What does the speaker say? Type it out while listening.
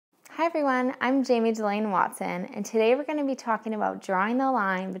Hi everyone, I'm Jamie Delane Watson, and today we're going to be talking about drawing the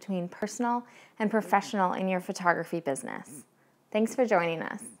line between personal and professional in your photography business. Thanks for joining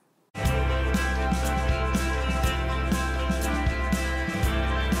us.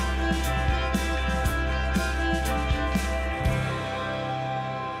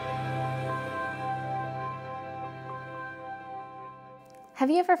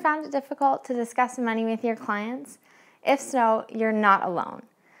 Have you ever found it difficult to discuss money with your clients? If so, you're not alone.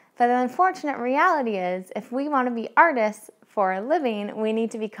 But the unfortunate reality is, if we want to be artists for a living, we need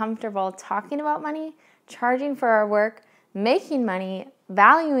to be comfortable talking about money, charging for our work, making money,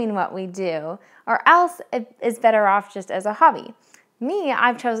 valuing what we do, or else it is better off just as a hobby. Me,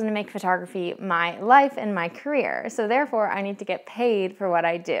 I've chosen to make photography my life and my career, so therefore I need to get paid for what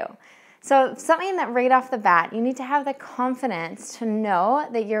I do. So something that right off the bat, you need to have the confidence to know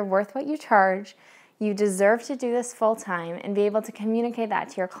that you're worth what you charge, you deserve to do this full time, and be able to communicate that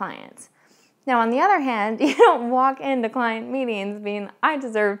to your clients. Now, on the other hand, you don't walk into client meetings being, I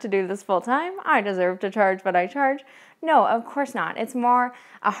deserve to do this full time, I deserve to charge what I charge. No, of course not. It's more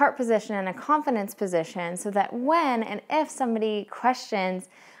a heart position and a confidence position so that when and if somebody questions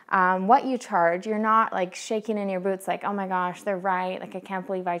what you charge, you're not like shaking in your boots like, oh my gosh, they're right. Like, I can't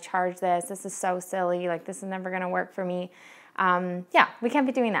believe I charge this. This is so silly. Like, this is never going to work for me. We can't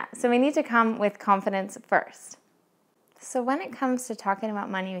be doing that. So we need to come with confidence first. So when it comes to talking about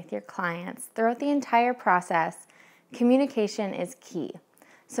money with your clients, throughout the entire process, communication is key.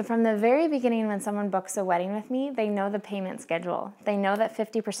 So from the very beginning, when someone books a wedding with me, they know the payment schedule. They know that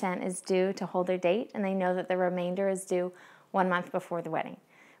 50% is due to hold their date, and they know that the remainder is due 1 month before the wedding.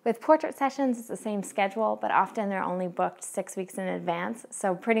 With portrait sessions, it's the same schedule, but often they're only booked 6 weeks in advance,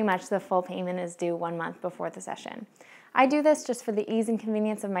 so pretty much the full payment is due 1 month before the session. I do this just for the ease and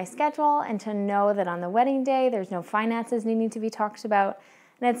convenience of my schedule and to know that on the wedding day, there's no finances needing to be talked about,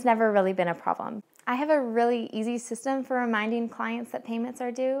 and it's never really been a problem. I have a really easy system for reminding clients that payments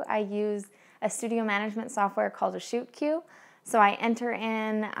are due. I use a studio management software called a shoot queue. So I enter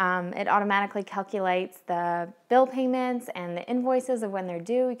in, it automatically calculates the bill payments and the invoices of when they're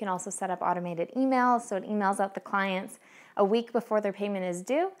due. You can also set up automated emails, so it emails out the clients a week before their payment is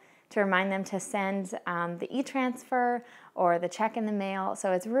due to remind them to send the e-transfer or the check in the mail.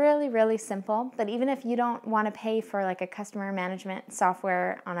 So it's really, really simple. But even if you don't want to pay for like a customer management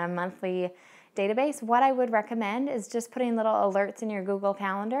software on a monthly database, what I would recommend is just putting little alerts in your Google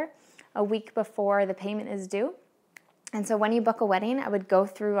Calendar a week before the payment is due. And so when you book a wedding, I would go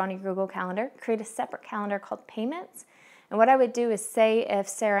through on your Google Calendar, create a separate calendar called Payments. And what I would do is say if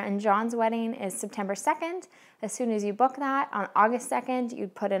Sarah and John's wedding is September 2nd, as soon as you book that, on August 2nd,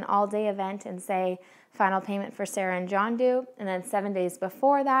 you'd put an all-day event and say final payment for Sarah and John due. And then 7 days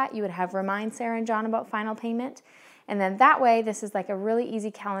before that, you would have remind Sarah and John about final payment. And then that way, this is like a really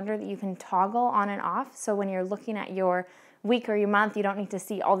easy calendar that you can toggle on and off. So when you're looking at your week or your month, you don't need to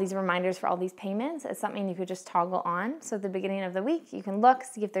see all these reminders for all these payments. It's something you could just toggle on. So at the beginning of the week, you can look,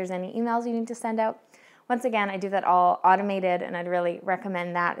 see if there's any emails you need to send out. Once again, I do that all automated, and I'd really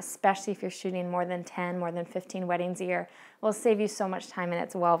recommend that, especially if you're shooting more than 10, more than 15 weddings a year. It will save you so much time, and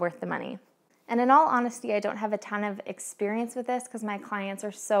it's well worth the money. And in all honesty, I don't have a ton of experience with this because my clients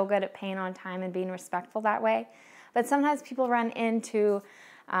are so good at paying on time and being respectful that way. But sometimes people run into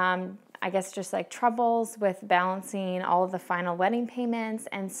just like troubles with balancing all of the final wedding payments.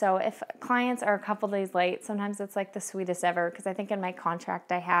 And so if clients are a couple days late, sometimes it's like the sweetest ever, because I think in my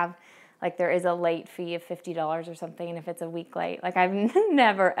contract I have like there is a late fee of $50 or something, and if it's a week late, like I've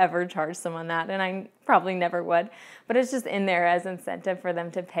never ever charged someone that, and I probably never would, but it's just in there as incentive for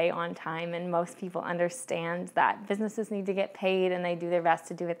them to pay on time, and most people understand that businesses need to get paid and they do their best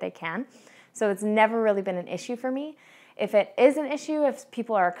to do what they can. So it's never really been an issue for me. If it is an issue, if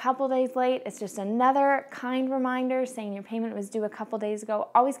people are a couple days late, it's just another kind reminder saying your payment was due a couple days ago.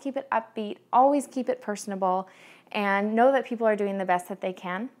 Always keep it upbeat, always keep it personable, and know that people are doing the best that they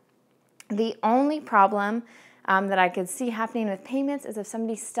can. The only problem that I could see happening with payments is if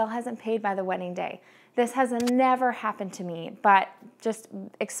somebody still hasn't paid by the wedding day. This has never happened to me, but just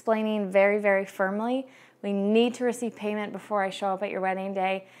explaining very, very firmly, we need to receive payment before I show up at your wedding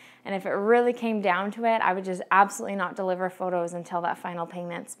day. And if it really came down to it, I would just absolutely not deliver photos until that final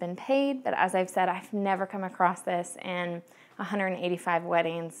payment's been paid. But as I've said, I've never come across this in 185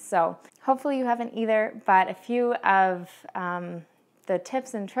 weddings. So hopefully you haven't either, but a few of the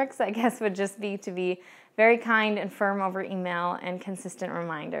tips and tricks, I guess, would just be to be very kind and firm over email and consistent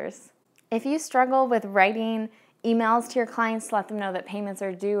reminders. If you struggle with writing emails to your clients to let them know that payments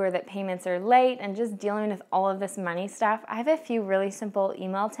are due or that payments are late and just dealing with all of this money stuff, I have a few really simple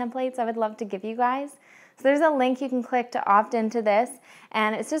email templates I would love to give you guys. So there's a link you can click to opt into this,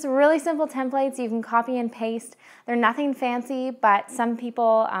 and it's just really simple templates you can copy and paste. They're nothing fancy, but some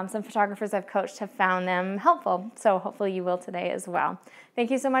people, some photographers I've coached have found them helpful, so hopefully you will today as well.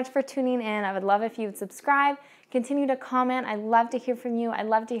 Thank you so much for tuning in. I would love if you would subscribe, continue to comment. I'd love to hear from you. I'd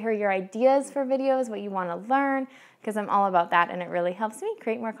love to hear your ideas for videos, what you want to learn, because I'm all about that, and it really helps me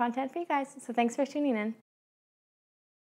create more content for you guys. So thanks for tuning in.